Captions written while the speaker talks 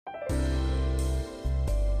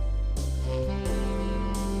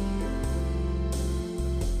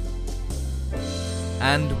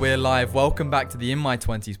And we're live. Welcome back to the In My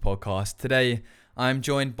 20s podcast. Today, I'm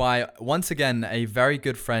joined by, once again, a very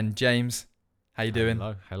good friend, James. How you doing?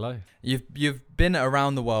 Hello. You've been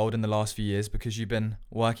around the world in the last few years because you've been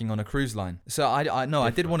working on a cruise line. So I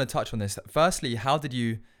did want to touch on this. Firstly, how did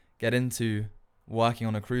you get into working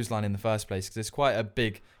on a cruise line in the first place? Because it's quite a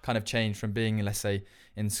big kind of change from being, let's say,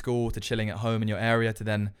 in school to chilling at home in your area to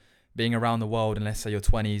then being around the world in, let's say, your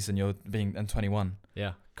 20s and 21.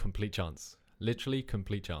 Yeah, complete chance. Literally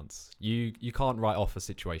complete chance. You can't write off a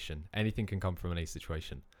situation. Anything can come from any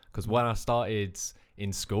situation. Because when I started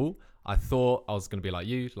in school, I thought I was going to be like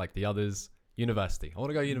you, like the others. University. I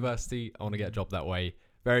want to go university. I want to get a job that way.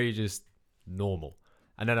 Very just normal.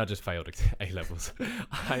 And then I just failed A-levels.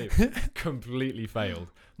 I completely failed.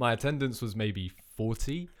 My attendance was maybe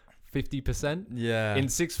 50%. Yeah. In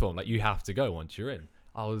sixth form, like you have to go once you're in.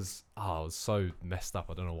 I was so messed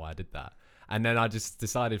up. I don't know why I did that. And then I just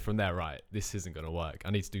decided from there, right, this isn't going to work.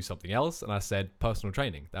 I need to do something else. And I said personal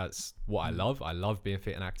training. That's what I love. I love being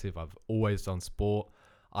fit and active. I've always done sport.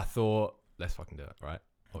 I thought, let's fucking do it, right?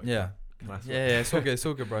 Yeah. Yeah, it's all good. It's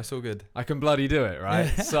all good, bro. It's all good. I can bloody do it, right?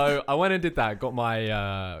 So I went and did that, got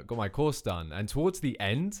my course done. And towards the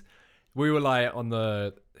end, we were like it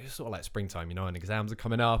was sort of like springtime, you know, and exams are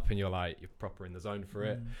coming up and you're proper in the zone for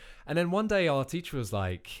it. And then one day our teacher was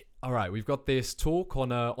like, all right, we've got this talk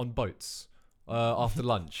on boats after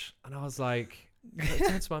lunch. And I was like,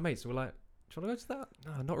 turned to my mates, we're like, do you want to go to that?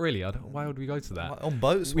 No, not really. Why would we go to that? On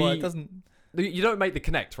boats? Well, it doesn't... You don't make the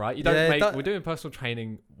connect, right? We're doing personal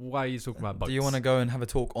training. Why are you talking about boats? Do you want to go and have a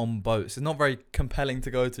talk on boats? It's not very compelling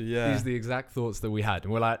to go to, yeah. These are the exact thoughts that we had.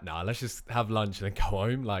 And we're like, nah, let's just have lunch and then go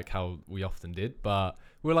home, like how we often did. But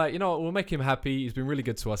we're like, you know what? We'll make him happy. He's been really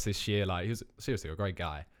good to us this year. Like, he was seriously a great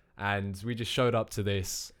guy. And we just showed up to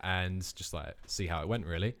this and just like see how it went,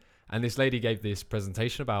 really. And this lady gave this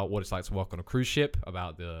presentation about what it's like to work on a cruise ship,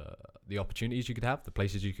 about the opportunities you could have, the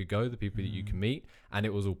places you could go, the people that you can meet. And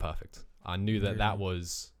it was all perfect. I knew that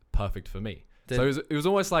was perfect for me. So it was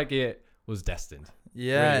almost like it was destined.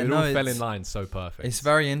 Yeah, really, it all fell in line so perfect. It's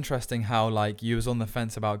very interesting how like you was on the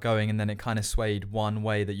fence about going and then it kind of swayed one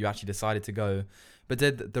way that you actually decided to go. But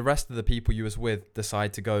did the rest of the people you was with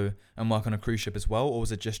decide to go and work on a cruise ship as well, or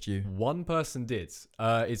was it just you? One person did.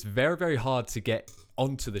 It's very, very hard to get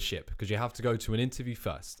onto the ship because you have to go to an interview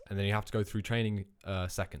first and then you have to go through training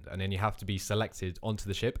second and then you have to be selected onto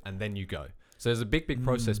the ship and then you go. So there's a big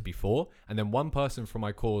process before, and then one person from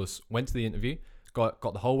my course went to the interview, got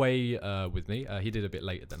the whole way with me. He did a bit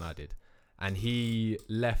later than I did, and he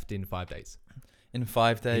left in 5 days. In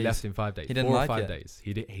 5 days? He left in 5 days. He didn't like it? 4 or 5 days.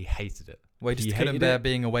 He hated it. Well, he just couldn't bear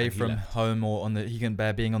being away from home, or he couldn't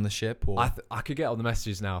bear being on the ship? Or I could get on the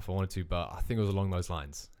messages now if I wanted to, but I think it was along those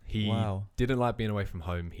lines. He didn't like being away from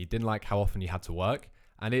home. He didn't like how often he had to work.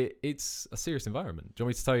 And it's a serious environment. Do you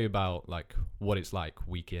want me to tell you about like what it's like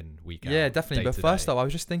week in, week out? Yeah, definitely. But first up, I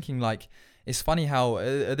was just thinking like, it's funny how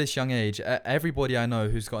at this young age, everybody I know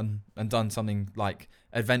who's gone and done something like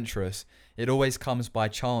adventurous, it always comes by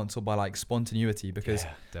chance or by like spontaneity. Because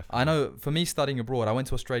I know for me studying abroad, I went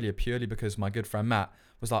to Australia purely because my good friend Matt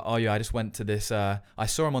was like, oh yeah, I just went to this, I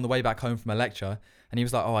saw him on the way back home from a lecture and he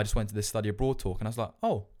was like, oh, I just went to this study abroad talk. And I was like,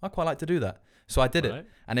 oh, I quite like to do that. So I did it,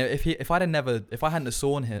 and if I hadn't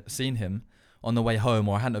have seen him on the way home,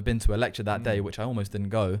 or I hadn't have been to a lecture that day, which I almost didn't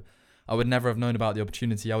go, I would never have known about the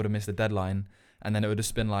opportunity. I would have missed the deadline, and then it would have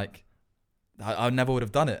just been like, I never would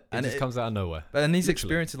have done it. And it just comes out of nowhere. But then these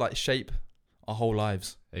experiences like shape our whole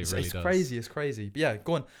lives. It's crazy. It's crazy. But yeah,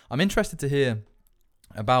 go on. I'm interested to hear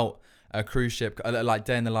about a cruise ship, like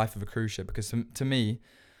day in the life of a cruise ship, because to me,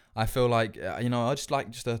 I feel like I just like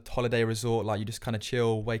just a holiday resort. Like you just kind of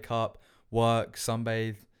chill, wake up, work,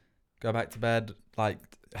 sunbathe, go back to bed. Like,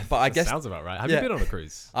 but I guess sounds about right. Have you been on a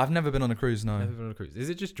cruise? I've never been on a cruise. No, never been on a cruise. Is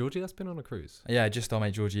it just Georgie that's been on a cruise? Yeah, just our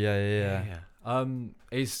mate Georgie. Yeah.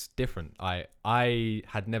 It's different. I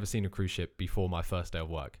had never seen a cruise ship before my first day of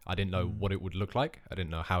work. I didn't know what it would look like. I didn't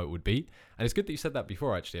know how it would be. And it's good that you said that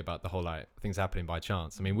before, actually, about the whole like things happening by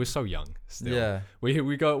chance. I mean, we're so young still. Yeah.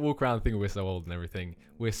 We go walk around thinking we're so old and everything.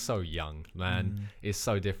 We're so young, man. It's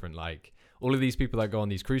so different. Like all of these people that go on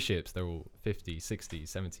these cruise ships, they're all 50, 60,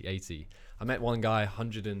 70, 80. I met one guy,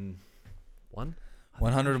 101.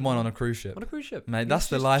 101 on a cruise ship. On a cruise ship. Mate, that's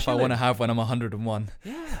the life I want to have when I'm 101.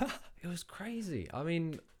 Yeah. It was crazy. I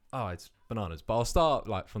mean, it's bananas. But I'll start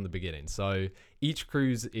like from the beginning. So each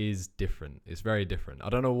cruise is different. It's very different. I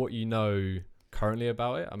don't know what you know currently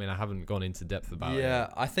about it. I mean, I haven't gone into depth about it. Yeah,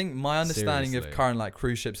 I think my understanding of current like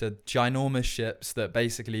cruise ships are ginormous ships that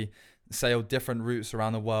basically sail different routes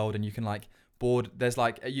around the world, and you can like board. There's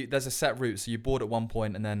a set route, so you board at one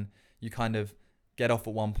point, and then you kind of get off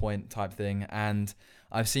at one point type thing. And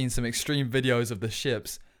I've seen some extreme videos of the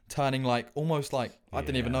ships turning like almost like, I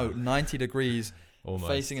don't even know, 90 degrees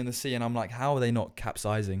Almost. facing in the sea. And I'm like, how are they not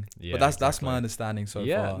capsizing? Yeah, but that's exactly. my understanding so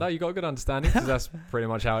Yeah, far. no, you got a good understanding because that's pretty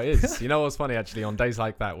much how it is. You know what's funny, actually? On days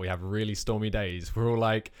like that, we have really stormy days. We're all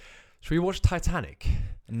like, should we watch Titanic?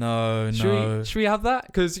 No. Should we have that?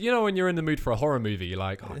 Because, you know, when you're in the mood for a horror movie, you're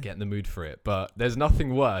like, oh, get in the mood for it. But there's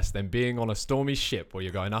nothing worse than being on a stormy ship where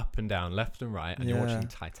you're going up and down, left and right, and you're watching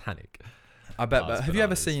Titanic. I bet. Oh, But it's have you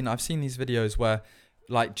ever bananas. I've seen these videos where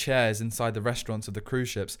like chairs inside the restaurants of the cruise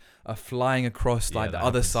ships are flying across like Yeah, the that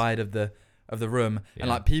other happens. side of the room, and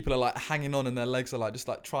Yeah. like people are like hanging on and their legs are like just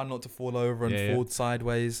like trying not to fall over and Yeah. fall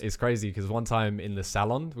sideways. It's crazy because one time in the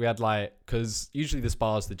salon, we had like, because usually the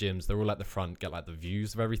spas, the gyms, they're all at the front, get like the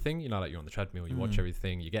views of everything. You know, like you're on the treadmill, you watch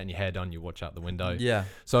everything, you're getting your hair done, you watch out the window. Yeah.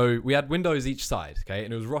 So we had windows each side, okay?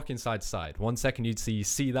 And it was rocking side to side. 1 second you'd see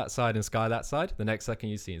sea that side and sky that side. The next second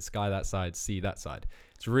you'd see in sky that side, sea that side.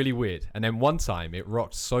 It's really weird. And then one time it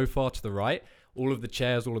rocked so far to the right, all of the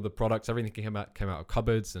chairs, all of the products, everything came out of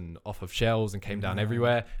cupboards and off of shelves and came down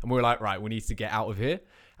everywhere. And we were like, right, we need to get out of here.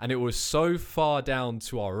 And it was so far down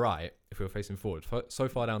to our right, if we were facing forward, so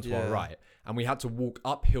far down to our right. And we had to walk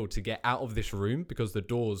uphill to get out of this room because the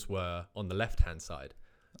doors were on the left-hand side.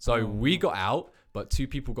 So we got out, but 2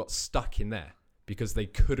 people got stuck in there because they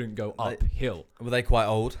couldn't go uphill. Were they quite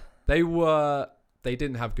old? They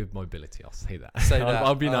didn't have good mobility, I'll say that. Say that.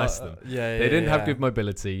 I'll be nice to them. Yeah. They didn't have good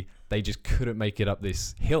mobility. They just couldn't make it up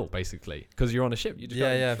this hill, basically, because you're on a ship. You just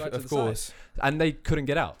go straight to of the course. side. And they couldn't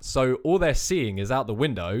get out. So all they're seeing is out the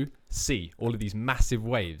window, sea, all of these massive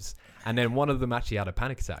waves. And then one of them actually had a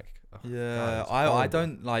panic attack. Oh, Yeah, God, it's I horrible.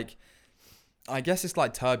 don't like. I guess it's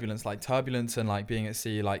like turbulence and like being at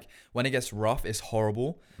sea. Like when it gets rough, it's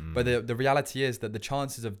horrible. But the reality is that the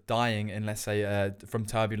chances of dying in, let's say, from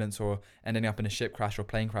turbulence or ending up in a ship crash or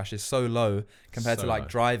plane crash is so low compared So to like low.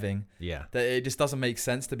 driving Yeah. that it just doesn't make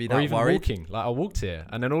sense to be Or that even worried. walking. Like I walked here,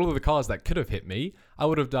 and then all of the cars that could have hit me, I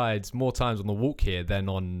would have died more times on the walk here than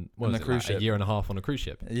on a cruise ship. a year and a half on a cruise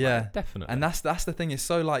ship. Yeah, Like, definitely. and that's the thing. It's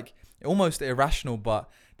so like almost irrational, but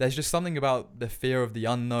there's just something about the fear of the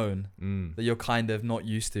unknown that you're kind of not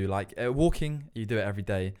used to. Like walking, you do it every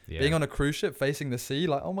day. Yeah. Being on a cruise ship facing the sea,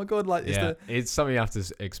 like oh my god, like It's something you have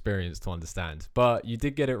to experience to understand. But you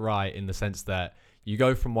did get it right in the sense that you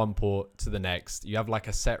go from one port to the next. You have like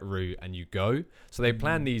a set route and you go. So they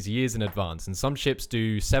plan these years in advance. And some ships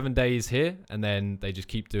do 7 days here and then they just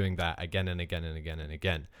keep doing that again and again and again and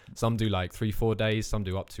again. Some do like 3-4 days. Some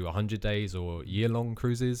do up to 100 days or year-long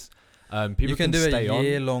cruises. People you can do stay a on.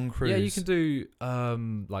 year-long cruise. Yeah, you can do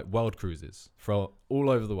like world cruises for all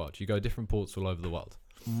over the world. You go different ports all over the world.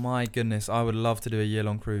 My goodness, I would love to do a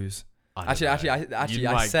year-long cruise. I don't know. Actually, You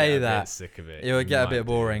I might say get a that bit sick of it. it would You get a might bit do.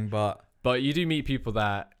 boring, but But you do meet people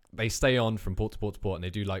that they stay on from port to port to port and they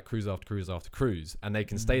do like cruise after cruise after cruise and they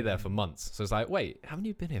can stay there for months. So it's like, wait, haven't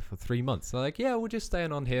you been here for 3 months? They're like, yeah, we're just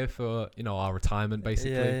staying on here for, our retirement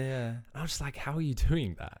basically. yeah. And I was just like, how are you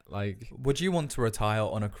doing that? Like, Would you want to retire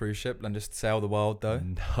on a cruise ship and just sail the world though?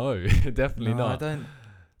 no, definitely No, I not. don't.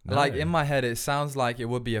 No. Like in my head, it sounds like it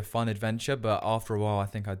would be a fun adventure, but after a while, I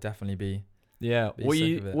think I'd definitely be. Yeah, Be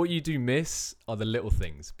sick of it. what you do miss are the little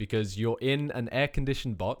things because you're in an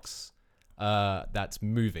air-conditioned box that's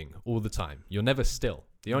moving all the time. You're never still.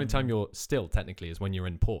 The only time you're still technically is when you're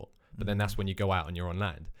in port, but then that's when you go out and you're on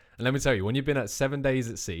land. And let me tell you, when you've been at 7 days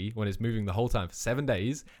at sea, when it's moving the whole time for 7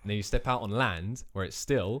 days, and then you step out on land where it's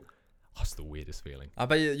still, it's the weirdest feeling. I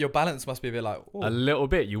bet your balance must be a bit like. Ooh. A little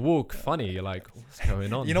bit. You walk funny. You're like, what's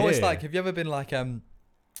going on? You know what it's here? like? Have you ever been like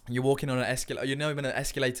you're walking on an escalator? You know when an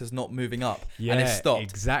escalator's not moving up Yeah, and it's stopped,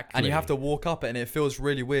 exactly. and you have to walk up it, and it feels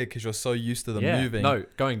really weird because you're so used to them moving. No,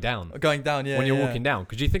 going down. Going down. Yeah. When you're yeah. walking down,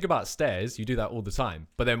 because you think about stairs, you do that all the time.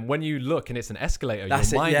 But then when you look and it's an escalator,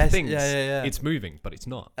 That's your it, mind yes, thinks yeah. it's moving, but it's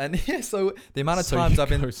not. And yeah, so the amount of So times you I've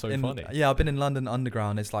been go so funny. I've been in London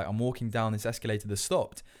Underground. It's like I'm walking down this escalator that's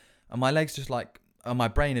stopped, and my legs just like, and my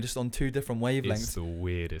brain are just on 2 different wavelengths. It's the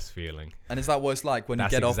weirdest feeling. And it's like what it's like when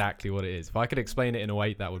That's you get exactly what it is. If I could explain it in a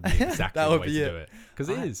way, that would be exactly That the would way be to it. do it. Because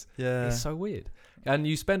it is. Yeah. It's so weird. And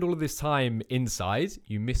you spend all of this time inside,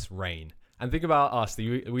 you miss rain. And think about us.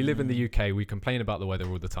 We live in the UK. We complain about the weather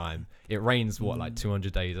all the time. It rains, like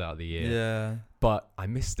 200 days out of the year. Yeah. But I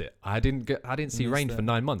missed it. I didn't see rain Missed for it.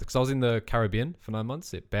 9 months because I was in the Caribbean for 9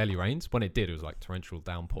 months. It barely rains. When it did, it was like torrential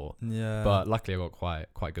downpour. Yeah. But luckily, I got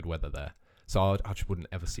quite good weather there. So I just wouldn't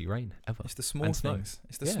ever see rain ever. It's the small And snow. things.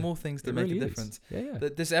 It's the Yeah, small things that It make really a is. difference. Yeah.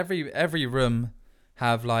 This every room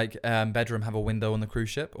have like bedroom have a window on the cruise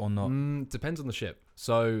ship or not? Depends on the ship.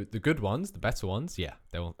 So the good ones, the better ones, yeah,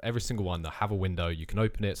 they'll every single one they'll have a window. You can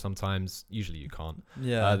open it sometimes. Usually you can't.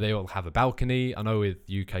 Yeah. They all have a balcony. I know with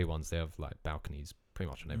UK ones they have like balconies pretty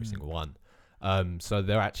much on every single one. So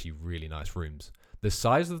they're actually really nice rooms. The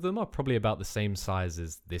size of them are probably about the same size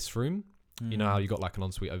as this room. You know how you got like an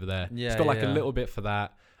ensuite over there? Yeah, it's got like a yeah. little bit for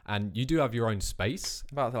that. And you do have your own space.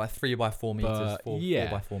 About like 3x4 meters, 4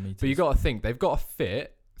 by 4 meters. But you got to think, they've got to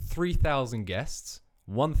fit 3,000 guests,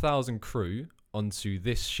 1,000 crew onto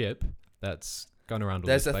this ship that's going around all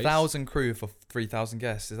There's this space. 1,000 crew for 3,000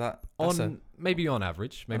 guests. Is that maybe on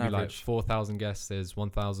average, maybe like average. 4,000 guests. There's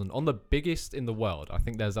 1,000 on the biggest in the world. I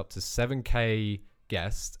think there's up to 7K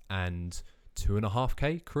guests and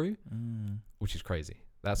 2.5K crew, which is crazy.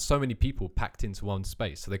 That's so many people packed into one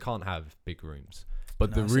space, so they can't have big rooms.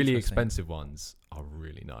 But the really expensive ones are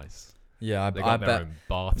really nice. Yeah, They got their own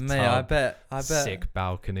bathtub. Mate, I bet. Sick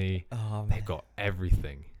balcony. Oh, They've got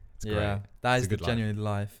everything. It's great. That It's is a the good genuine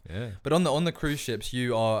life. Yeah. But on the cruise ships,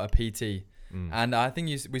 you are a PT, and I think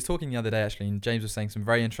we was talking the other day actually, and James was saying some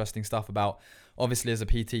very interesting stuff about obviously as a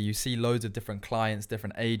PT, you see loads of different clients,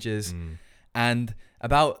 different ages, and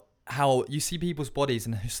about how you see people's bodies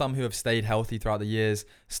and some who have stayed healthy throughout the years,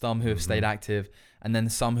 some who have stayed active, and then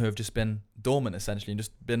some who have just been dormant essentially and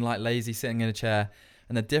just been like lazy sitting in a chair.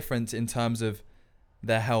 And the difference in terms of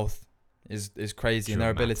their health is crazy, and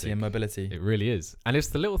their ability and mobility. It really is. And it's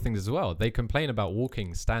the little things as well. They complain about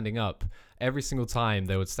walking, standing up. Every single time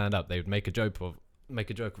they would stand up, they would make a joke of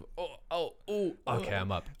okay,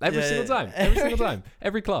 I'm up. Every single time.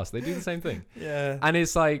 Every class, they do the same thing. Yeah. And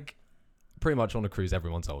it's like pretty much on a cruise,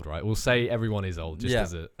 everyone's old, right? We'll say everyone is old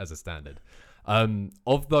just as a standard.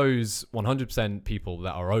 Of those 100% people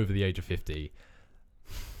that are over the age of 50,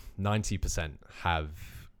 90% have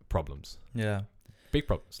problems. Yeah. Big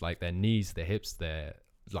problems, like their knees, their hips, their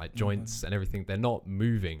like joints and everything. They're not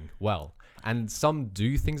moving well. And some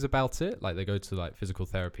do things about it, like they go to like physical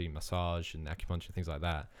therapy, massage and acupuncture, things like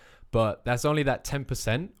that. But that's only that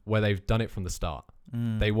 10% where they've done it from the start.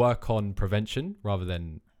 They work on prevention rather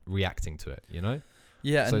than reacting to it, you know?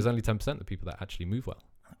 Yeah. So there's only 10% of people that actually move well.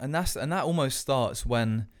 And that almost starts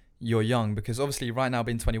when you're young, because obviously right now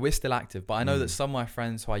being 20, we're still active. But I know that some of my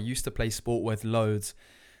friends who I used to play sport with loads,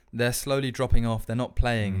 they're slowly dropping off. They're not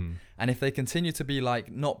playing. And if they continue to be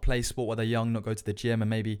like not play sport while they're young, not go to the gym and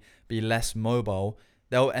maybe be less mobile,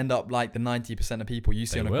 they'll end up like the 90% of people you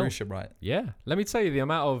see on a cruise ship, right? Yeah. Let me tell you the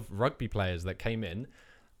amount of rugby players that came in.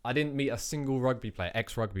 I didn't meet a single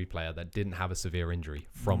ex-rugby player that didn't have a severe injury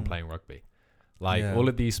from playing rugby. Like all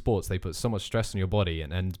of these sports, they put so much stress on your body,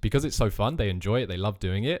 and because it's so fun, they enjoy it, they love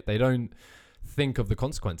doing it. They don't think of the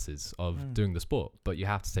consequences of doing the sport, but you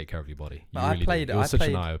have to take care of your body. You really do. It was such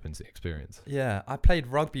an eye-opening experience. Yeah, I played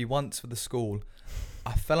rugby once for the school.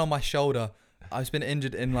 I fell on my shoulder. I've been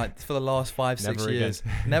injured in like for the last 5-6 years.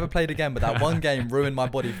 Never played again, but that one game ruined my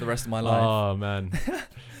body for the rest of my life. Oh man.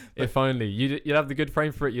 If only you'd have the good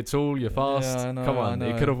frame for it. You're tall, you're fast. Yeah, I know, Come on,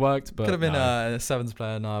 it could have worked, but could have been a sevens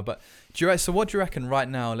player now. But so what do you reckon right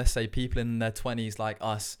now? Let's say people in their 20s like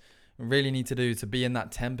us really need to do to be in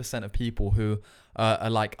that 10% of people who are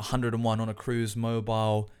like 101 on a cruise,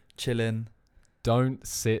 mobile, chilling. Don't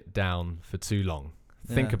sit down for too long.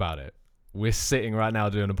 Think about it. We're sitting right now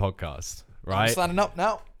doing a podcast, right? I'm standing up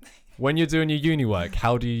now. When you're doing your uni work,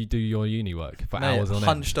 how do you do your uni work? For hours on end?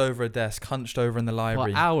 Hunched over a desk, hunched over in the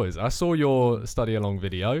library. For hours. I saw your study along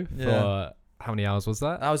video. For how many hours was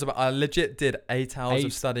that? That was I legit did 8 hours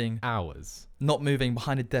of studying. Hours. Not moving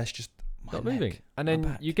behind a desk, just not moving. And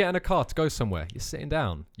then you get in a car to go somewhere. You're sitting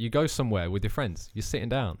down. You go somewhere with your friends. You're sitting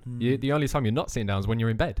down. The only time you're not sitting down is when you're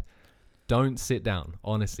in bed. Don't sit down.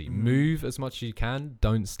 Honestly, move as much as you can.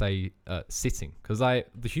 Don't stay sitting, because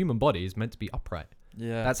the human body is meant to be upright.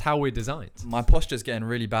 Yeah, that's how we're designed. My posture's getting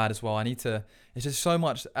really bad as well. It's just so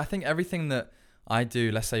much. I think everything that I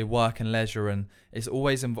do, let's say work and leisure, and it's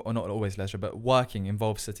always or not always leisure, but working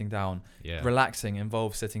involves sitting down. Relaxing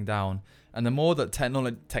involves sitting down. And the more that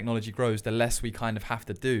technology grows, the less we kind of have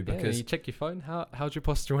to do, because you check your phone. How's your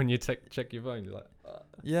posture when you check your phone? You're like,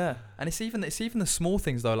 yeah. And it's even the small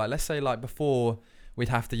things though. Like let's say like before we'd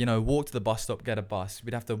have to walk to the bus stop, get a bus.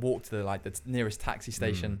 We'd have to walk to the nearest taxi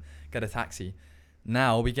station, get a taxi.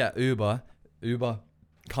 Now we get Uber. Uber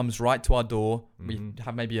comes right to our door. We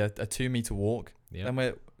have maybe a 2 meter walk. Then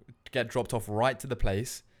we get dropped off right to the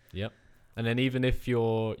place. Yep. And then even if you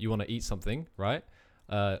want to eat something, right?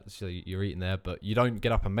 So you're eating there, but you don't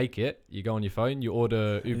get up and make it. You go on your phone. You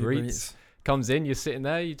order Uber Eats. Comes in. You're sitting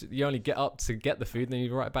there. You only get up to get the food, and then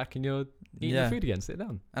you're right back in your Eat your food again. Sit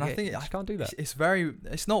down. And I think you just can't do that.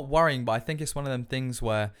 It's not worrying, but I think it's one of them things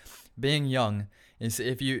where being young is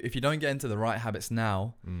if you don't get into the right habits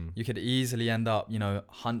now, you could easily end up,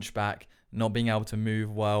 hunchback, not being able to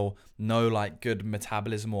move well, no like good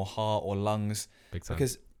metabolism or heart or lungs. Big time.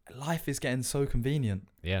 Because life is getting so convenient.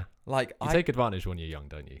 Yeah. Like you take advantage when you're young,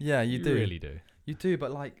 don't you? Yeah, you do. You really do. You do,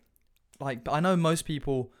 but like I know most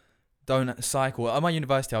people don't cycle. At my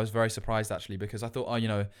university, I was very surprised actually because I thought,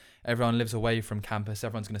 everyone lives away from campus.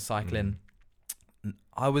 Everyone's going to cycle in.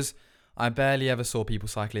 I barely ever saw people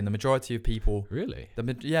cycling. The majority of people. Really?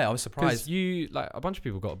 I was surprised. Because a bunch of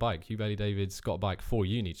people got a bike. Hugh Bailey-David's got a bike for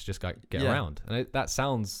uni to just get around. And that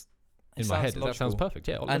sounds, in my head, that sounds perfect.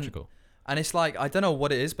 Yeah, logical. And it's like, I don't know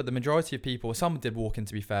what it is, but the majority of people, some did walk in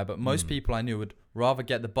to be fair, but most people I knew would rather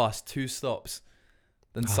get the bus 2 stops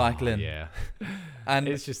than cycle in. Yeah. And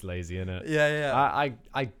it's just lazy, isn't it? Yeah.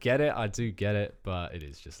 I get it. I do get it, but it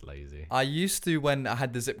is just lazy. I used to when I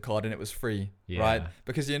had the zip card and it was free, right?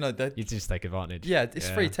 Because that you just take advantage. Yeah, it's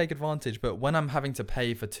free, take advantage. But when I'm having to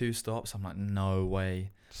pay for 2 stops, I'm like, no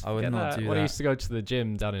way. I would not do that. When I used to go to the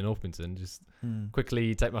gym down in Orpington, just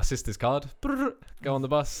quickly take my sister's card, go on the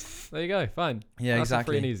bus. There you go, fine. Yeah, nice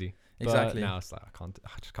exactly. And free and easy. Exactly. But now it's like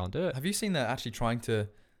I just can't do it. Have you seen that actually trying to,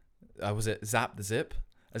 was it zap the zip,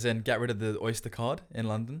 as in get rid of the Oyster card in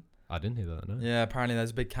London? I didn't hear that. No. Yeah, apparently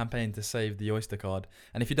there's a big campaign to save the Oyster card,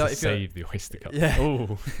 and if you save the Oyster card. Yeah.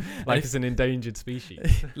 Oh, like it's an endangered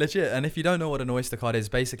species. Legit. And if you don't know what an Oyster card is,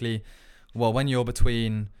 basically, well, when you're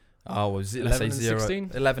between, let's say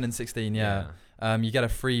 11 and 16, yeah. You get a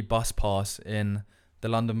free bus pass in the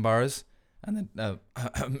London boroughs, and then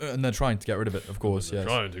and they're trying to get rid of it, of course. Yes.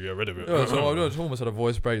 Trying to get rid of it. So I almost had a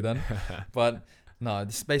voice break then, but no,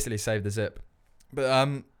 this basically saved the zip.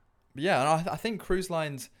 But yeah, and I think cruise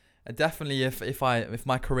lines are definitely, if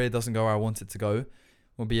my career doesn't go where I want it to go,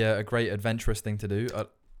 will be a great adventurous thing to do.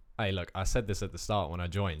 Hey, look, I said this at the start when I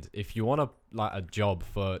joined. If you want a job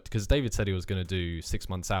because David said he was going to do 6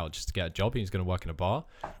 months out just to get a job, he's going to work in a bar.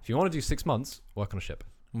 If you want to do 6 months, work on a ship.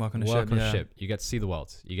 Work on a ship. You get to see the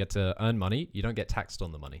world. You get to earn money. You don't get taxed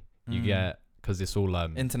on the money. You get, because it's all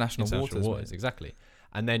international waters. Exactly.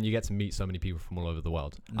 And then you get to meet so many people from all over the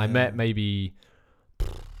world. I met maybe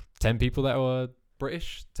 10 people that were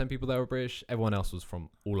British. Everyone else was from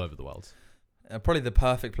all over the world. Probably the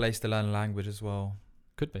perfect place to learn a language as well.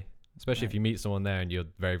 Could be. Especially if you meet someone there and you're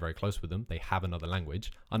very, very close with them. They have another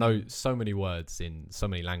language. I know so many words in so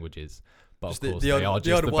many languages, but just of course they are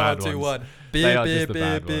just the bad ones.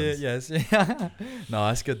 Beer. Yes. No,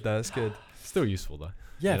 that's good though. That's good. Still useful though.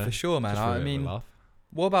 Yeah, for sure, man. I mean,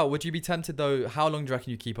 what about, would you be tempted though? How long do you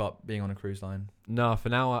reckon you keep up being on a cruise line? No, for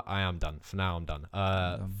now I am done.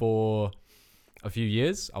 For a few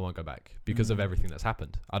years, I won't go back because of everything that's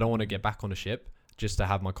happened. I don't want to get back on a ship just to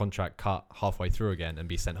have my contract cut halfway through again and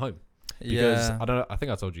be sent home. Because I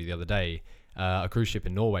think I told you the other day, a cruise ship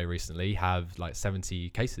in Norway recently have like 70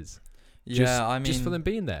 cases. Just for them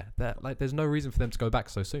being there, there's no reason for them to go back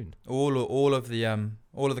so soon. All of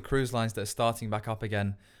the cruise lines that are starting back up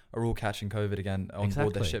again are all catching COVID again on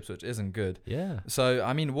board their ships, which isn't good. Yeah. So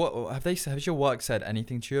I mean, has your work said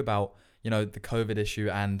anything to you about the COVID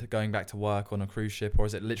issue and going back to work on a cruise ship, or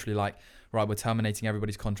is it literally like, right, we're terminating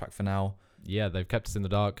everybody's contract for now? Yeah, they've kept us in the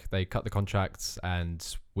dark. They cut the contracts and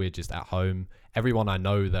we're just at home. Everyone I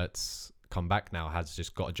know that's come back now has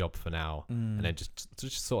just got a job for now and then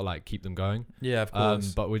just sort of like keep them going. Yeah, of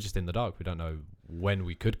course. But we're just in the dark. We don't know when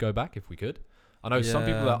we could go back, if we could. I know some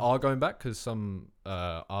people that are going back because some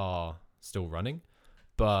are still running,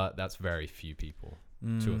 but that's very few people.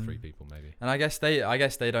 2 or 3 people maybe. And I guess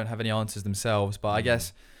they don't have any answers themselves, but I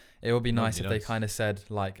guess it would be nice if they kind of said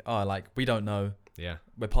like, oh, like, we don't know. Yeah.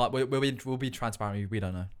 We'll be transparent. We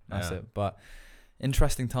don't know. That's it. But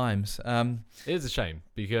interesting times. It is a shame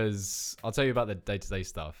because I'll tell you about the day-to-day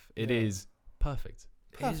stuff. It is perfect.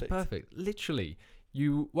 It is perfect. Literally,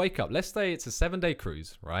 you wake up. Let's say it's a 7-day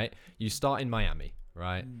cruise, right? You start in Miami,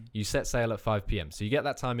 right? You set sail at 5 p.m. So you get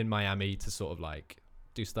that time in Miami to sort of like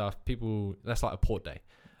do stuff. That's like a port day.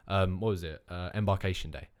 What was it?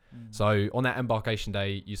 Embarkation day. So on that embarkation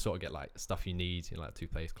day, you sort of get like stuff you need, like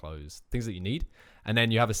toothpaste, clothes, things that you need. And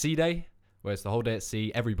then you have a sea day where it's the whole day at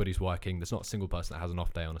sea. Everybody's working. There's not a single person that has an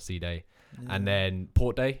off day on a sea day. And then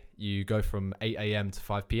port day, you go from 8 a.m. to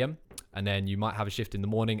 5 p.m. And then you might have a shift in the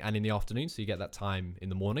morning and in the afternoon. So you get that time in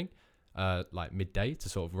the morning, like midday, to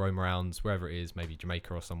sort of roam around wherever it is, maybe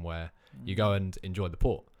Jamaica or somewhere. You go and enjoy the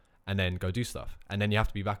port and then go do stuff. And then you have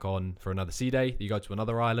to be back on for another sea day. You go to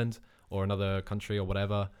another island or another country or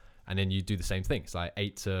whatever. And then you do the same thing. It's like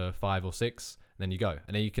 8 to 5 or 6. And then you go.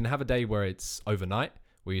 And then you can have a day where it's overnight,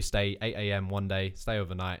 where you stay 8 a.m. one day, stay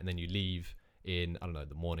overnight, and then you leave in, I don't know,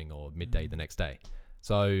 the morning or midday the next day.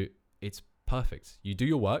 So it's perfect. You do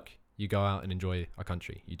your work, you go out and enjoy a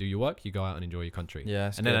country. You do your work, you go out and enjoy your country.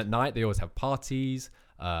 Yeah, and then at night, they always have parties,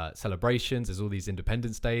 celebrations. There's all these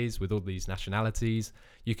Independence Days with all these nationalities.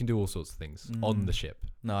 You can do all sorts of things on the ship.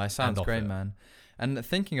 No, it sounds great, man. And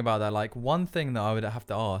thinking about that, like one thing that I would have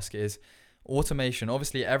to ask is automation.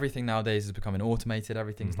 Obviously, everything nowadays is becoming automated.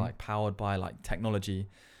 Everything's like powered by like technology.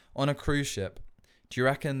 On a cruise ship, do you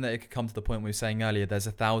reckon that it could come to the point we were saying earlier, there's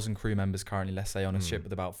 1,000 crew members currently, let's say, on a ship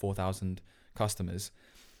with about 4,000 customers.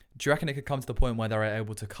 Do you reckon it could come to the point where they're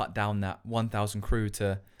able to cut down that 1,000 crew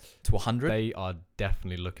to 100? They are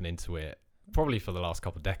definitely looking into it, probably for the last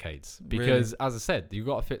couple of decades. Because, as I said, you've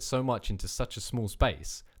got to fit so much into such a small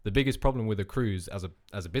space. The biggest problem with a cruise, as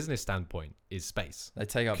a business standpoint, is space. They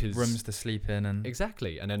take up rooms to sleep in. And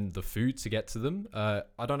exactly. And then the food to get to them.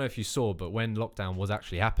 I don't know if you saw, but when lockdown was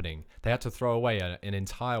actually happening, they had to throw away an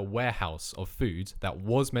entire warehouse of food that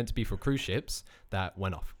was meant to be for cruise ships that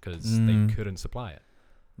went off because they couldn't supply it.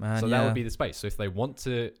 Man, so that would be the space. So if they want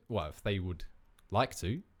to, well, if they would like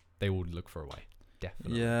to, they would look for a way.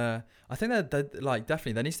 Definitely. Yeah. I think that like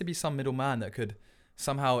definitely there needs to be some middleman that could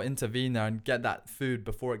somehow intervene there and get that food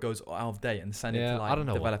before it goes out of date and send it to like I don't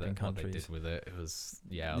know developing countries. countries. What they did with it. It was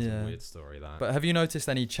a weird story, that. But have you noticed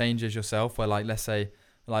any changes yourself where, like, let's say,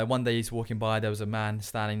 like one day he's walking by, there was a man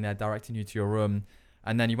standing there directing you to your room,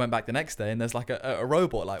 and then you went back the next day and there's like a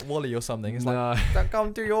robot like Wally or something. It's like, don't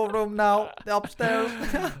come to your room now, upstairs.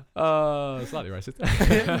 Slightly racist.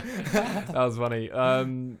 That was funny.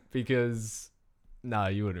 Because no,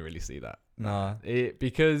 you wouldn't really see that. No,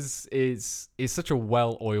 because it's such a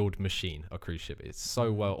well-oiled machine. A cruise ship, it's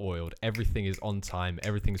so well-oiled. Everything is on time.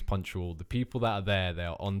 Everything's punctual. The people that are there, they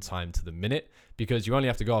are on time to the minute. Because you only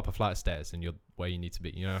have to go up a flight of stairs and you're where you need to be.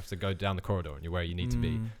 You don't have to go down the corridor and you're where you need to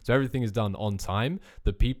be. So everything is done on time.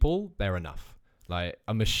 The people, they're enough. Like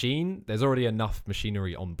a machine, there's already enough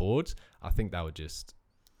machinery on board. I think that would just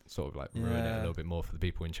sort of like ruin it a little bit more for the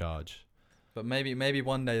people in charge. But maybe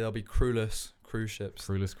one day there'll be crewless cruise ships.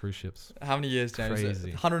 Crewless cruise ships. How many years, James? Crazy.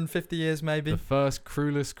 150 years, maybe. The first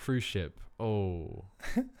crewless cruise ship. Oh,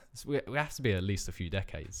 we have to be at least a few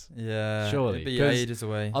decades. Yeah, surely. It'd be ages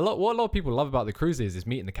away. What a lot of people love about the cruises is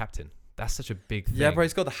meeting the captain. That's such a big thing. Yeah, bro,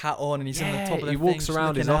 he's got the hat on and he's on the top of the he walks thing,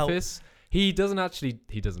 around his out. office. He doesn't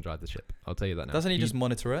drive the ship. I'll tell you that now. Doesn't he just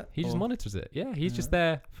monitor it? He just monitors it. Yeah, he's just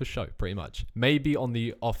there for show, pretty much. Maybe on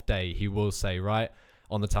the off day, he will say, right,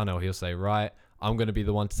 on the tunnel, he'll say, right, I'm going to be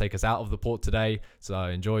the one to take us out of the port today, so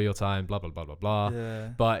enjoy your time, blah, blah, blah, blah, blah. Yeah.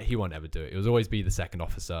 But he won't ever do it. It will always be the second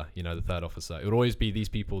officer, the third officer. It would always be these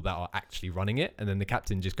people that are actually running it, and then the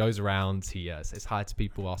captain just goes around, he says hi to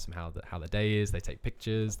people, asks them how their day is, they take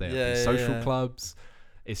pictures, they have these social clubs.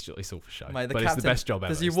 It's all for show. Mate, but it's the best job ever.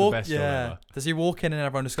 Does he walk? Yeah. Does he walk in and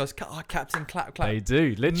everyone just goes, "Oh, Captain, clap, clap"? They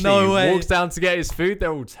do. Literally, no way. He walks down to get his food.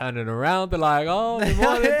 They're all turning around. They're like, "Oh, good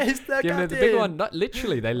morning." Giving him the big one.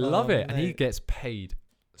 Literally, they love it, and he gets paid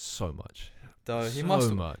so much. Though he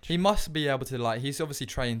must be able to, like, he's obviously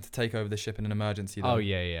trained to take over the ship in an emergency. Though. Oh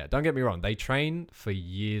yeah. Don't get me wrong. They train for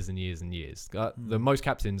years and years and years. The most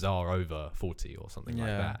captains are over 40 or something like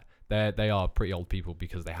that. They are pretty old people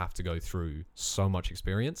because they have to go through so much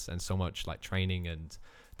experience and so much like training, and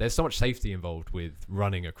there's so much safety involved with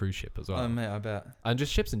running a cruise ship as well. Oh mate, I bet. And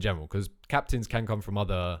just ships in general, because captains can come from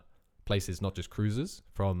other places, not just cruisers,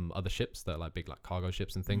 from other ships that are like big like cargo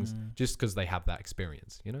ships and things, just because they have that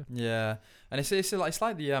experience, Yeah, and it's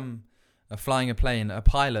like the flying a plane, a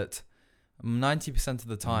pilot. 90% of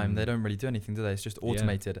the time they don't really do anything, do they? It's just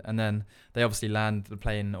automated, and then they obviously land the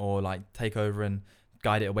plane or like take over and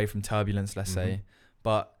guide it away from turbulence, let's say.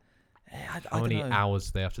 But how many hours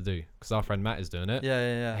do they have to do? Because our friend Matt is doing it.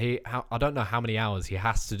 Yeah. I don't know how many hours he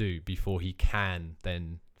has to do before he can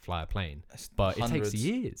then fly a plane. But it takes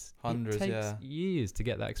years. It takes years to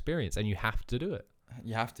get that experience, and you have to do it.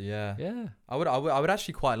 You have to, yeah. Yeah. I would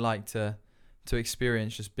actually quite like to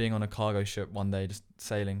experience just being on a cargo ship one day, just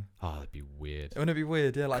sailing. Oh, that'd be weird. Wouldn't it be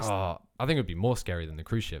weird? Yeah, like. I think it would be more scary than the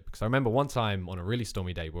cruise ship, because I remember one time on a really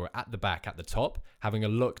stormy day, we were at the back, at the top, having a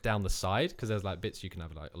look down the side, because there's like bits you can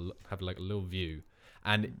have like a little view,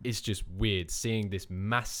 and it's just weird seeing this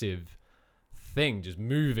massive thing just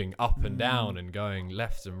moving up and down and going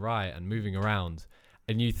left and right and moving around,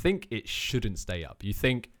 and you think it shouldn't stay up. You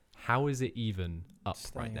think, how is it even up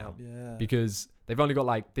right now? Yeah. Because they've only got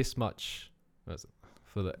like this much.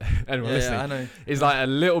 For the anyone listening, I know. It's like a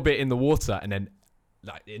little bit in the water and then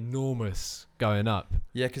like enormous going up.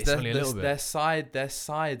 Yeah, because their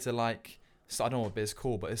sides are like I don't know what bit it's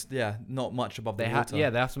called, but it's not much above the water.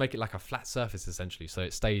 They have to make it like a flat surface essentially, so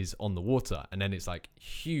it stays on the water, and then it's like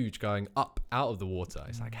huge going up out of the water.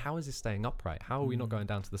 It's like, how is this staying upright? How are we not going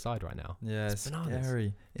down to the side right now? Yeah, it's bananas.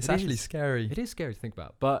 scary. It's actually scary. It is scary to think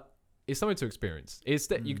about, but it's something to experience. It's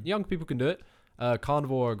that young people can do it.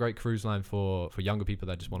 Carnival are a great cruise line for younger people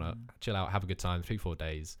that just want to chill out, have a good time, 3-4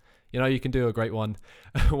 days. You know, you can do a great one.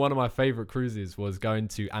 One of my favorite cruises was going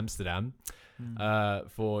to Amsterdam.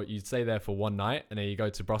 You'd stay there for one night, and then you go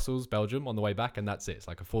to Brussels, Belgium on the way back, and that's it. It's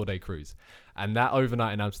like a 4-day cruise. And that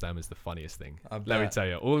overnight in Amsterdam is the funniest thing. Let me tell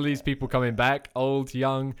you, all of these people coming back, old,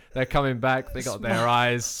 young, they're coming back. They got their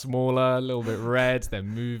eyes smaller, a little bit red. They're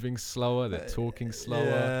moving slower. They're talking slower.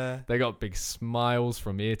 Yeah. They got big smiles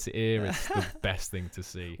from ear to ear. It's the best thing to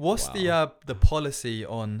see. What's the policy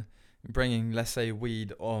on bringing, let's say,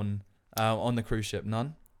 weed on the cruise ship?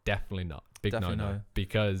 None? Definitely not. Big no.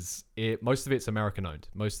 Because most of it's American owned.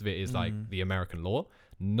 Most of it is like the American law.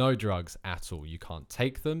 No drugs at all. You can't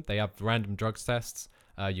take them. They have random drugs tests.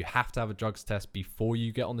 You have to have a drugs test before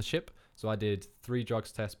you get on the ship. So I did 3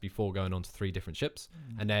 drugs tests before going on to 3 different ships.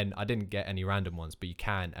 And then I didn't get any random ones, but you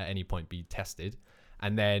can at any point be tested.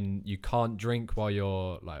 And then you can't drink while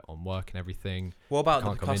you're like on work and everything. What about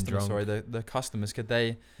the customers? Sorry, the customers, could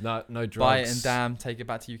they no drugs. Buy it in Dam, take it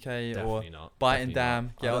back to UK, Definitely or not. buy Definitely it in Dam,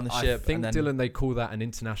 not. get on the ship? I think, and then Dylan, they call that an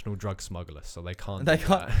international drug smuggler, so they can't. They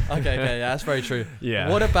can't. Okay, yeah, that's very true. Yeah.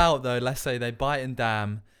 What about though? Let's say they buy it in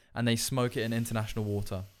Dam and they smoke it in international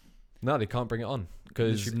water. No, they can't bring it on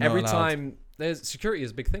because every time there's security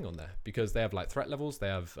is a big thing on there because they have like threat levels, they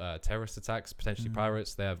have terrorist attacks, potentially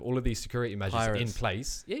pirates. They have all of these security measures in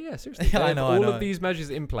place. Yeah, seriously. Yeah, I know. All of these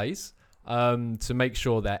measures in place to make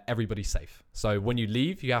sure that everybody's safe. So when you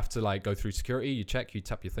leave, you have to like go through security. You check, you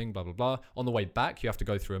tap your thing, blah blah blah. On the way back, you have to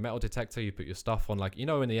go through a metal detector. You put your stuff on, like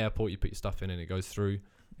in the airport, you put your stuff in and it goes through.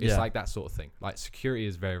 It's like that sort of thing. Like security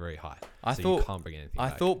is very, very high. You can't bring anything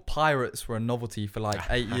back. thought pirates were a novelty for like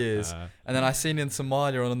 8 years. And then I seen in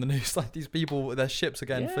Somalia on the news, like these people, their ships are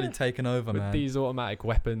getting fully taken over, with man. These automatic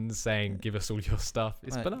weapons saying, give us all your stuff.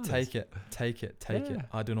 It's bananas. Take it.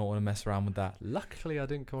 I do not want to mess around with that. Luckily, I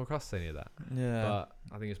didn't come across any of that. Yeah. But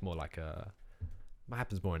I think it's more like it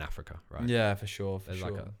happens more in Africa, right? Yeah, for sure. There's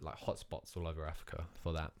like hotspots all over Africa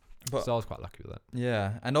for that. But, so I was quite lucky with that.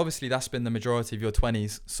 Yeah, and obviously that's been the majority of your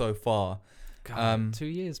 20s so far. God, 2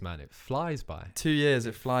 years, man, it flies by. 2 years,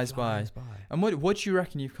 it flies by. And what do you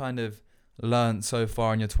reckon you've kind of learned so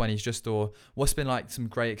far in your 20s, or what's been like some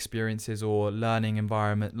great experiences or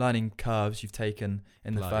learning curves you've taken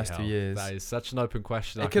in the first 2 years? That is such an open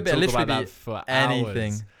question. It could be literally about that for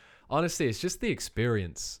anything. Hours. Honestly, it's just the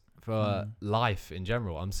experience for life in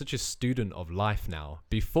general. I'm such a student of life now.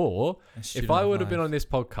 Before, if I would have been on this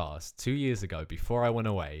podcast 2 years ago, before I went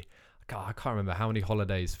away, God, I can't remember how many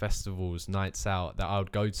holidays, festivals, nights out that I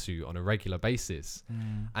would go to on a regular basis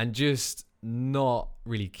and just not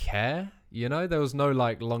really care. You know, there was no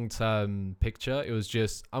like long-term picture. It was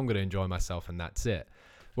just, I'm going to enjoy myself and that's it.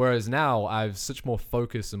 Whereas now I have such more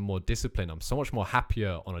focus and more discipline. I'm so much more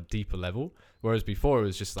happier on a deeper level. Whereas before it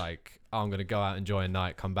was just like, oh, I'm going to go out, enjoy a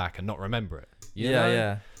night, come back and not remember it. You know?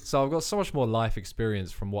 Yeah. So I've got so much more life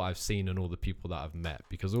experience from what I've seen and all the people that I've met,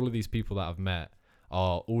 because all of these people that I've met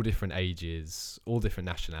are all different ages, all different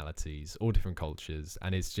nationalities, all different cultures.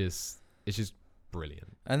 And it's just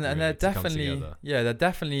brilliant. And there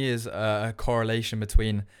definitely is a correlation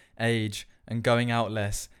between age and going out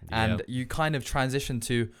less. And you kind of transition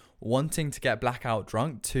to wanting to get blackout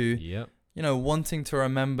drunk to, wanting to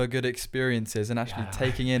remember good experiences and actually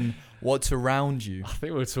taking in what's around you. I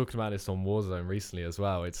think we were talking about this on Warzone recently as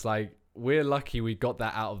well. It's like, we're lucky we got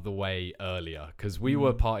that out of the way earlier, because we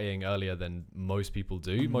were partying earlier than most people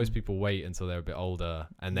do. Most people wait until they're a bit older,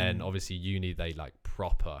 and then obviously uni, they like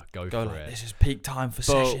proper go for like, it. This is peak time for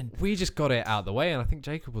session. We just got it out of the way, and I think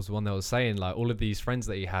Jacob was the one that was saying like all of these friends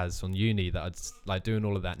that he has on uni that are like doing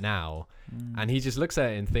all of that now, and he just looks at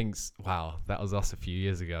it and thinks, wow, that was us a few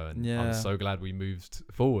years ago, and I'm so glad we moved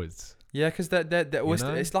forwards. Yeah, because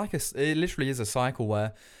it's like it literally is a cycle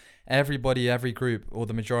where every group or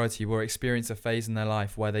the majority will experience a phase in their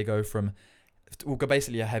life where they go from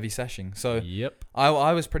basically a heavy session. So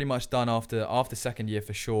I was pretty much done after second year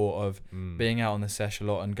for sure of being out on the sesh a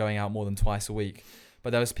lot and going out more than twice a week.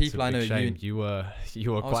 But there was people I know. You were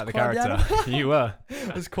quite the character. You were.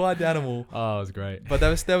 I was quite the animal. Oh, it was great. But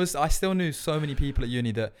there was I still knew so many people at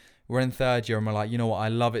uni that were in third year and were like, you know what, I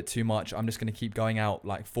love it too much. I'm just going to keep going out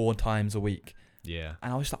like 4 times a week. Yeah.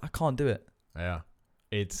 And I was like, I can't do it. Yeah.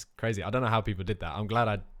 It's crazy. I don't know how people did that. I'm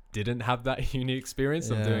glad didn't have that uni experience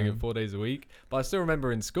of doing it 4 days a week. But I still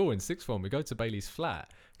remember in school, in sixth form, we go to Bailey's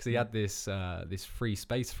flat because he had this this free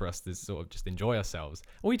space for us to sort of just enjoy ourselves.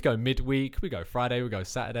 And we'd go midweek, we go Friday, we go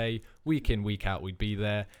Saturday, week in, week out, we'd be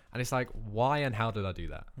there. And it's like, why and how did I do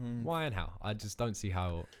that? Why and how? I just don't see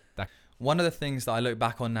how that... One of the things that I look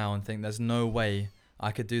back on now and think there's no way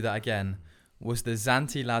I could do that again was the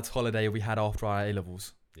Zante lads holiday we had after our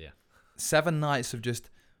A-levels. Yeah. 7 nights of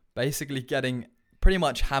just basically getting pretty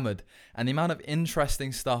much hammered, and the amount of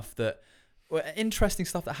interesting stuff that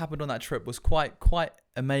happened on that trip was quite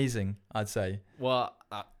amazing, I'd say. Well,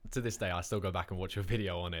 to this day, I still go back and watch your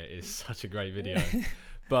video on it. It's such a great video.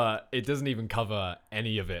 But it doesn't even cover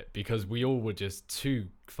any of it because we all were just too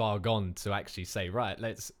far gone to actually say, right,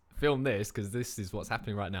 let's film this because this is what's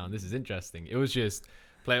happening right now and this is interesting. It was just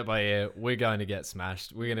play it by ear. We're going to get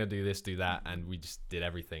smashed. We're going to do this, do that. And we just did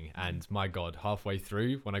everything. And my God, halfway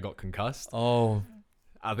through when I got concussed. Oh,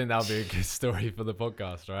 I think that'll be a good story for the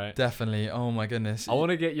podcast, right? Definitely. Oh my goodness. I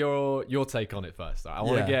want to get your take on it first. I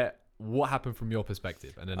want to get what happened from your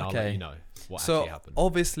perspective, and then I'll let you know what actually happened. So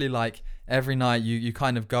obviously, like every night, you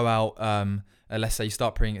kind of go out. Let's say you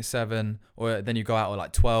start praying at 7, or then you go out at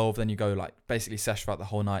like 12. Then you go like basically sesh throughout the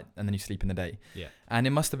whole night, and then you sleep in the day. Yeah. And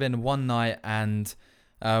it must have been one night, and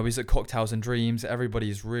we was at Cocktails and Dreams.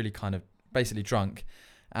 Everybody's really kind of basically drunk.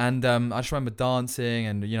 And I just remember dancing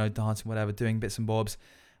and, dancing, whatever, doing bits and bobs.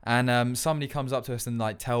 And somebody comes up to us and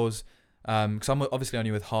like tells, because I'm obviously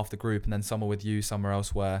only with half the group and then some are with you somewhere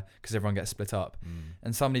elsewhere because everyone gets split up.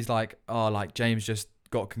 And somebody's like, oh, like James just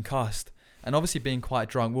got concussed. And obviously being quite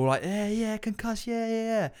drunk, we were like, yeah, concussed,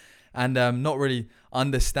 yeah. And not really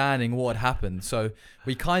understanding what had happened. So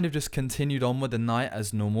we kind of just continued on with the night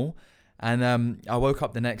as normal. And I woke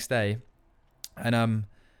up the next day and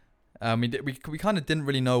we kind of didn't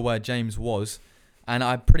really know where James was, and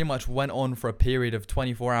I pretty much went on for a period of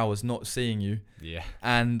 24 hours not seeing you. Yeah.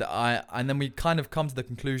 And then we kind of come to the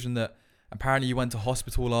conclusion that apparently you went to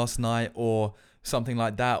hospital last night or something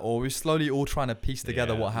like that, or we're slowly all trying to piece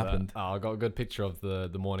together what happened. I got a good picture of the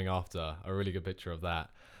morning after, a really good picture of that.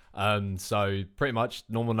 So pretty much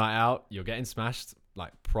normal night out, you're getting smashed.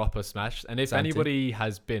 Like proper smashed. And if anybody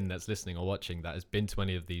has been that's listening or watching that has been to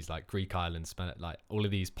any of these like Greek islands, like all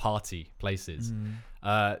of these party places,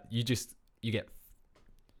 you get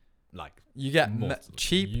like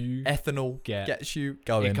cheap ethanol gets you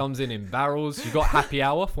going. It comes in barrels. You got happy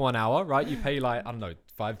hour for 1 hour, right? You pay like, I don't know,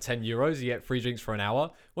 5-10 euros. You get free drinks for an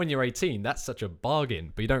hour. When you're 18, that's such a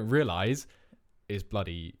bargain, but you don't realize it's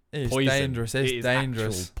bloody poison. Dangerous. It's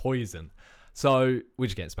dangerous. Actual poison. So we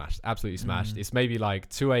just get smashed, absolutely smashed. It's maybe like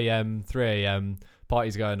 2 a.m., 3 a.m.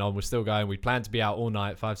 Party's going on. We're still going. We plan to be out all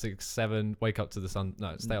night, 5, 6, 7. Wake up to the sun.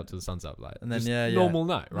 No, stay up till the sun's up. Like, and then normal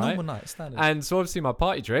night, right? Normal night, standard. And so obviously my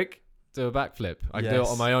party trick, do a backflip. I can do it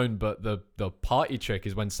on my own, but the party trick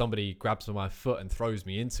is when somebody grabs my foot and throws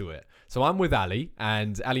me into it. So I'm with Ali,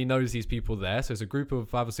 and Ali knows these people there. So it's a group of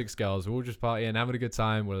 5 or 6 girls. We're all just partying, having a good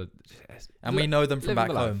time. We know them from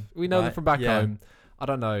back home. We know them from back home. I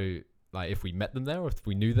don't know. Like if we met them there or if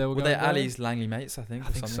we knew they were going there. Were they Ali's Langley mates, I think? I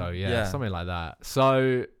think so, yeah. Something like that.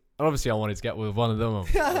 So obviously I wanted to get with one of them. One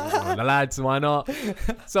of the lads, why not?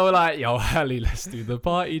 So we're like, yo, Ali, let's do the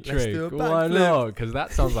party trick. Why not? Because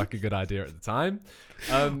that sounds like a good idea at the time.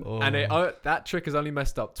 And that trick has only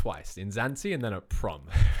messed up twice, in Zante and then at prom.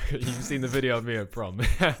 You've seen the video of me at prom.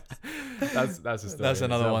 That's a story. That's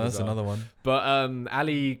another one. But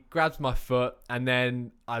Ali grabs my foot, and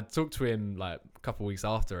then I talked to him like a couple of weeks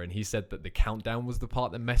after, and he said that the countdown was the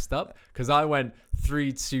part that messed up because I went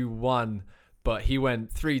 3, 2, 1. But he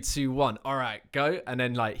went 3, 2, 1. All right, go. And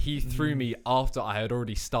then like he threw me after I had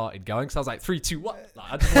already started going. So I was like 3, 2, 1.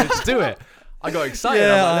 Like, I just wanted to do it. I got excited.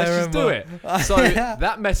 I'm like, let's just do it. So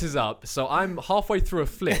that messes up. So I'm halfway through a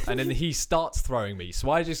flip and then he starts throwing me.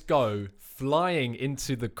 So I just go flying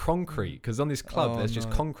into the concrete because on this club, there's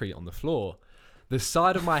just concrete on the floor. The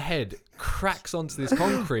side of my head cracks onto this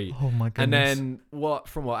concrete. Oh my goodness. And then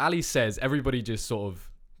from what Ali says, everybody just sort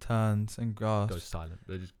of turns and goes silent.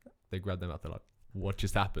 They grab them up. They're like, what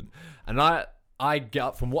just happened? And I get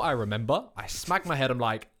up from what I remember. I smack my head. I'm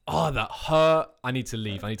like, oh, that hurt. I need to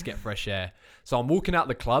leave. I need to get fresh air. So I'm walking out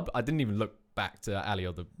the club. I didn't even look back to Ali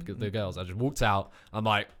or the girls. I just walked out. I'm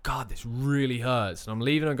like, God, this really hurts. And I'm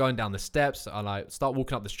leaving and going down the steps. I like start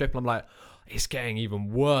walking up the strip. And I'm like, it's getting even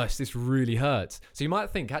worse. This really hurts. So you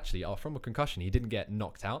might think, actually, from a concussion, he didn't get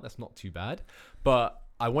knocked out. That's not too bad. But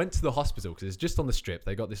I went to the hospital because it's just on the strip.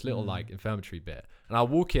 They got this little like infirmary bit, and I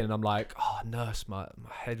walk in and I'm like, "Oh, nurse, my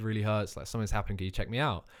head really hurts. Like something's happened. Can you check me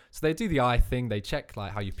out?" So they do the eye thing. They check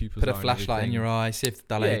like how your pupils Put are a and flashlight in everything. your eye, see if it's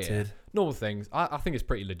dilated. Yeah. Normal things. I think it's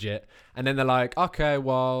pretty legit. And then they're like, "Okay,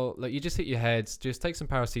 well, look, you just hit your head. Just take some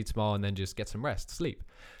paracetamol and then just get some rest, sleep."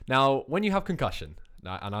 Now, when you have concussion,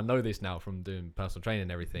 and I know this now from doing personal training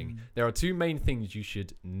and everything, there are two main things you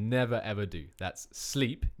should never ever do. That's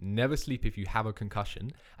sleep. Never sleep if you have a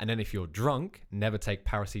concussion. And then if you're drunk, never take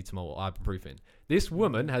paracetamol or ibuprofen. This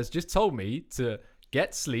woman has just told me to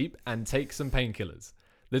get sleep and take some painkillers.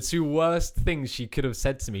 The two worst things she could have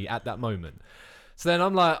said to me at that moment. So then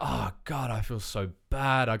I'm like, oh God, I feel so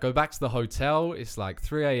bad. I go back to the hotel. It's like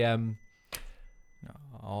 3 a.m.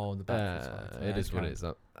 Oh, the back. It is what it is.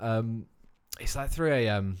 It's like 3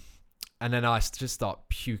 a.m. and then I just start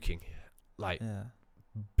puking, like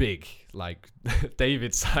big, like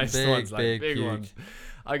David-sized ones, like big ones.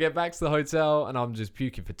 I get back to the hotel and I'm just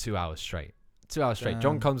puking for 2 hours straight. 2 hours straight.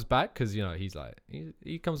 John comes back because, you know, he's like,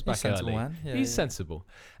 he comes back early. Man. Yeah, he's sensible.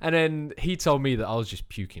 And then he told me that I was just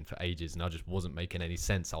puking for ages and I just wasn't making any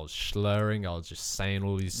sense. I was slurring. I was just saying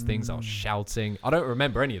all these things. I was shouting. I don't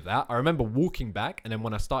remember any of that. I remember walking back, and then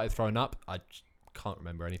when I started throwing up, I just can't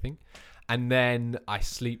remember anything. And then I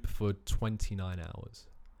sleep for 29 hours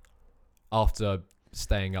after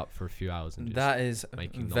staying up for a few hours. And just that is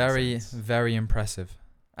making very, nonsense. very impressive.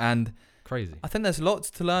 And crazy. I think there's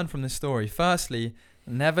lots to learn from this story. Firstly,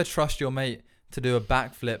 never trust your mate to do a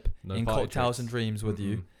backflip in Cocktails and Dreams with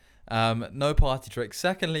you. No party tricks.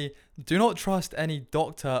 Secondly, do not trust any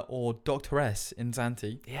doctor or doctoress in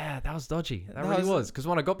Zante. Yeah, that was dodgy. That really was. Because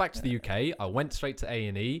when I got back to the UK, I went straight to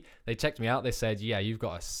A&E. They checked me out. They said, yeah, you've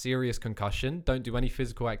got a serious concussion. Don't do any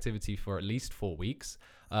physical activity for at least 4 weeks.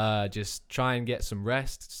 Just try and get some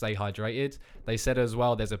rest. Stay hydrated. They said as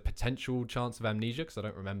well there's a potential chance of amnesia because I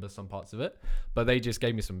don't remember some parts of it. But they just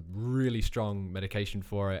gave me some really strong medication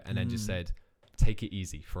for it and then just said, take it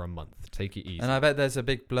easy for a month. Take it easy. And I bet there's a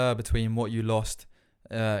big blur between what you lost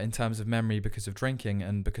in terms of memory because of drinking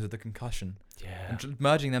and because of the concussion. Yeah. And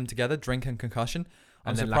merging them together, drink and concussion.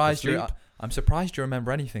 I'm surprised you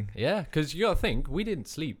remember anything. Yeah, because you got to think, we didn't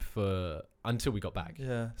sleep until we got back.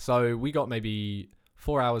 Yeah. So we got maybe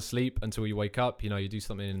 4 hours sleep until you wake up. You know, you do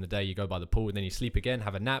something in the day, you go by the pool, and then you sleep again,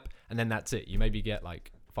 have a nap, and then that's it. You maybe get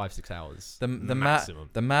like 5-6 hours maximum.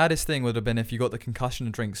 The maddest thing would have been if you got the concussion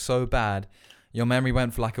and drink so bad, your memory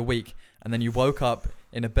went for like a week, and then you woke up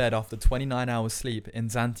in a bed after 29 hours sleep in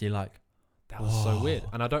Zante, like, that was so weird.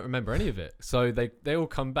 And I don't remember any of it. So they all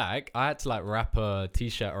come back. I had to like wrap a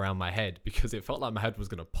t-shirt around my head because it felt like my head was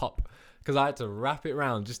going to pop. Because I had to wrap it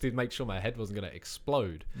around just to make sure my head wasn't going to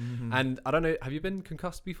explode. And I don't know, have you been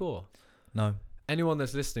concussed before? No. Anyone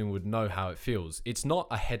that's listening would know how it feels. It's not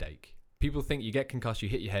a headache. People think you get concussed, you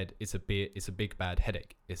hit your head, it's a big bad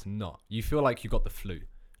headache. It's not. You feel like you got the flu.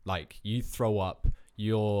 Like you throw up,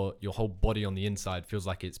 your whole body on the inside feels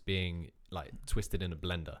like it's being like twisted in a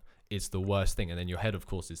blender. It's the worst thing. And then your head, of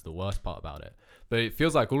course, is the worst part about it. But it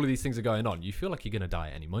feels like all of these things are going on. You feel like you're going to die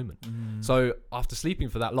at any moment. So after sleeping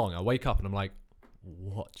for that long, I wake up and I'm like,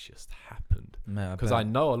 what just happened? Because I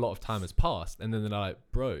know a lot of time has passed. And then they're like,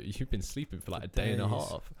 bro, you've been sleeping for like a day and a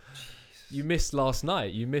half. You missed last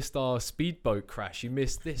night. You missed our speedboat crash. You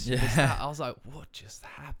missed this. You missed that. I was like, what just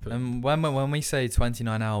happened? And when we say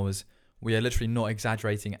 29 hours, we are literally not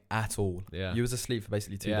exaggerating at all. Yeah. You was asleep for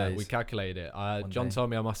basically 2 days. Yeah, we calculated it. John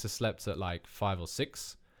told me I must have slept at like 5 or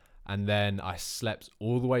 6. And then I slept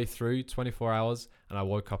all the way through 24 hours. And I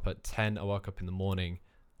woke up at 10. I woke up in the morning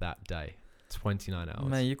that day. 29 hours.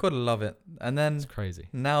 Man, you've got to love it. And then it's crazy.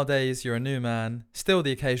 Nowadays, you're a new man. Still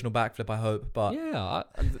the occasional backflip, I hope. But yeah,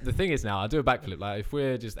 the thing is now, I do a backflip. Like if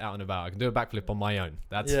we're just out and about, I can do a backflip on my own.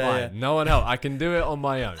 That's fine. Yeah. No one else. I can do it on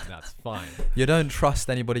my own. That's fine. You don't trust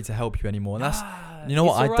anybody to help you anymore. And that's, you know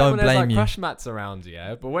what? I don't when blame there's like you. Crash mats around,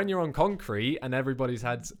 yeah. But when you're on concrete and everybody's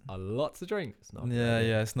had a lot to drink, it's not.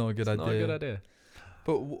 It's not a good idea. Not a good idea.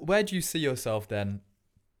 But where do you see yourself then?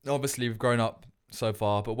 Obviously, we've grown up so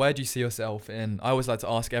far, but where do you see yourself in? I always like to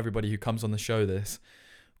ask everybody who comes on the show this.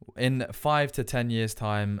 In 5 to 10 years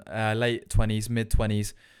time, late 20s, mid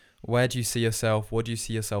 20s, where do you see yourself? What do you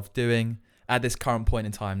see yourself doing at this current point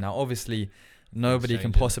in time? Now, obviously, nobody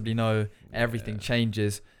can possibly know. Everything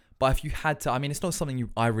changes. But if you had to, I mean, it's not something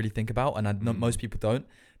I really think about, and most people don't.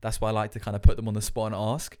 That's why I like to kind of put them on the spot and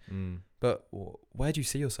ask. But where do you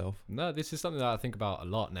see yourself? No, this is something that I think about a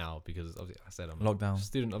lot now because obviously I said I'm lockdown, a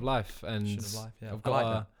student of life, and yeah.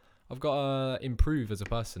 I've got to improve as a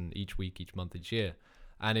person each week, each month, each year.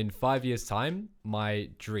 And in 5 years' time, my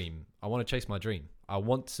dream, I want to chase my dream. I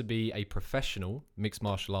want to be a professional mixed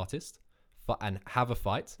martial artist, and have a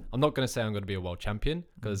fight. I'm not going to say I'm going to be a world champion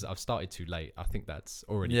because I've started too late. I think that's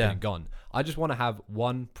already been gone. I just want to have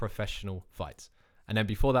one professional fight. And then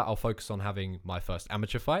before that, I'll focus on having my first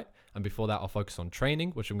amateur fight. And before that, I'll focus on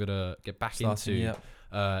training, which I'm going to get back into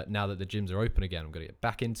now that the gyms are open again. I'm going to get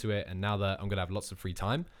back into it. And now that I'm going to have lots of free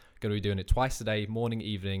time, I'm going to be doing it twice a day, morning,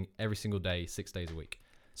 evening, every single day, 6 days a week.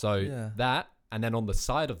 So that, and then on the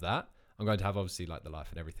side of that, I'm going to have obviously like the life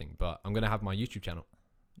and everything, but I'm going to have my YouTube channel.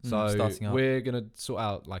 So we're going to sort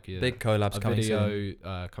out like a big collabs coming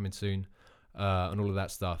video coming soon. And all of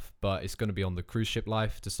that stuff, but it's going to be on the cruise ship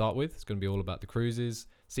life to start with. It's going to be all about the cruises,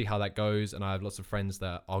 see how that goes. And I have lots of friends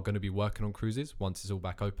that are going to be working on cruises once it's all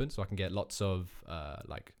back open, so I can get lots of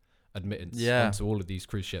like admittance onto all of these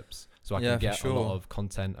cruise ships, so I can get a lot of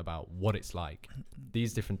content about what it's like.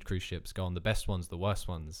 These different cruise ships, go on the best ones, the worst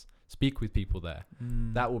ones, speak with people there.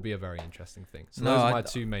 That will be a very interesting thing. So those are my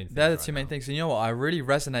two main things. They're the two main things. And you know what, I really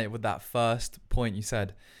resonate with that first point you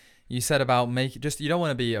said. You said about you don't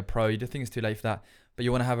want to be a pro. You don't think it's too late for that, but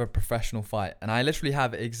you want to have a professional fight. And I literally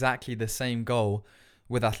have exactly the same goal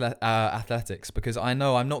with athletics, because I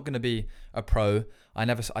know I'm not going to be a pro. I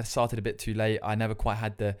started a bit too late. I never quite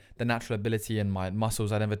had the natural ability in my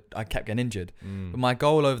muscles. I kept getting injured. But my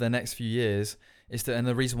goal over the next few years is and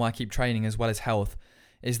the reason why I keep training as well as health,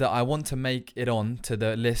 is that I want to make it on to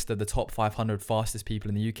the list of the top 500 fastest people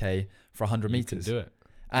in the UK for 100 meters. You can do it.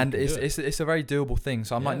 And it's a very doable thing.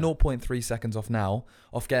 So I'm like 0.3 seconds off now,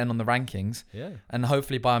 off getting on the rankings. Yeah. And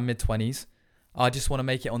hopefully by my mid-20s, I just want to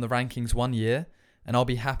make it on the rankings 1 year, and I'll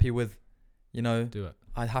be happy with, do it.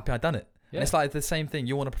 I'm happy I've done it. Yeah. And it's like the same thing.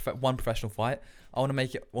 You want to one professional fight. I want to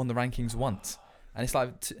make it on the rankings once. And it's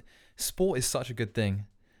like sport is such a good thing.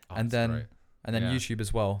 And then YouTube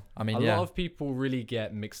as well. I mean, a lot of people really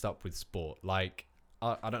get mixed up with sport. Like,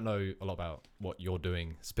 I don't know a lot about what you're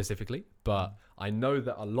doing specifically, but I know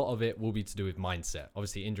that a lot of it will be to do with mindset.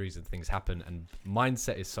 Obviously, injuries and things happen, and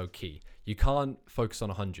mindset is so key. You can't focus on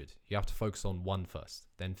 100. You have to focus on 1 first,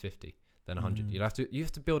 then 50, then 100. You have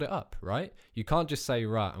to build it up, right? You can't just say,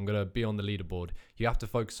 right, I'm going to be on the leaderboard. You have to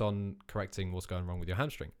focus on correcting what's going wrong with your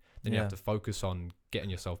hamstring. Then you have to focus on getting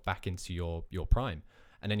yourself back into your prime.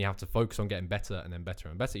 And then you have to focus on getting better and then better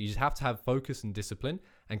and better. You just have to have focus and discipline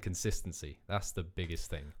and consistency. That's the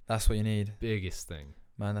biggest thing. That's what you need. Biggest thing.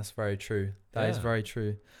 Man, that's very true. That is very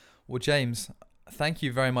true. Well, James, thank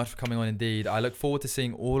you very much for coming on indeed. I look forward to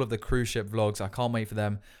seeing all of the cruise ship vlogs. I can't wait for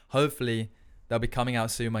them. Hopefully, they'll be coming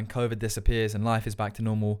out soon when COVID disappears and life is back to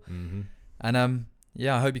normal. And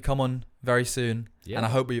I hope you come on very soon. Yeah. And I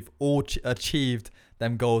hope we've all achieved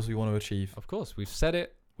them goals we want to achieve. Of course, we've said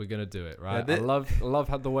it. We're gonna do it, right? I love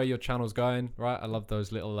how the way your channel's going, right? I love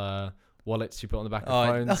those little wallets you put on the back of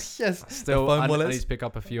phones. Yes, still, I need to pick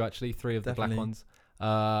up a few actually, 3 of the black ones.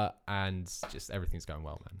 And just everything's going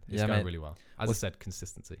well, man. It's going really well. As I said,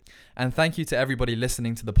 consistency. And thank you to everybody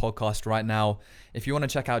listening to the podcast right now. If you want to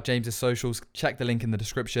check out James's socials, check the link in the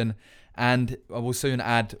description. And I will soon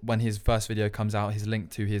add, when his first video comes out, his link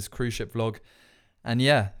to his cruise ship vlog. And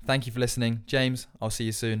thank you for listening. James, I'll see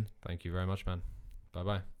you soon. Thank you very much, man.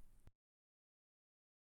 Bye-bye.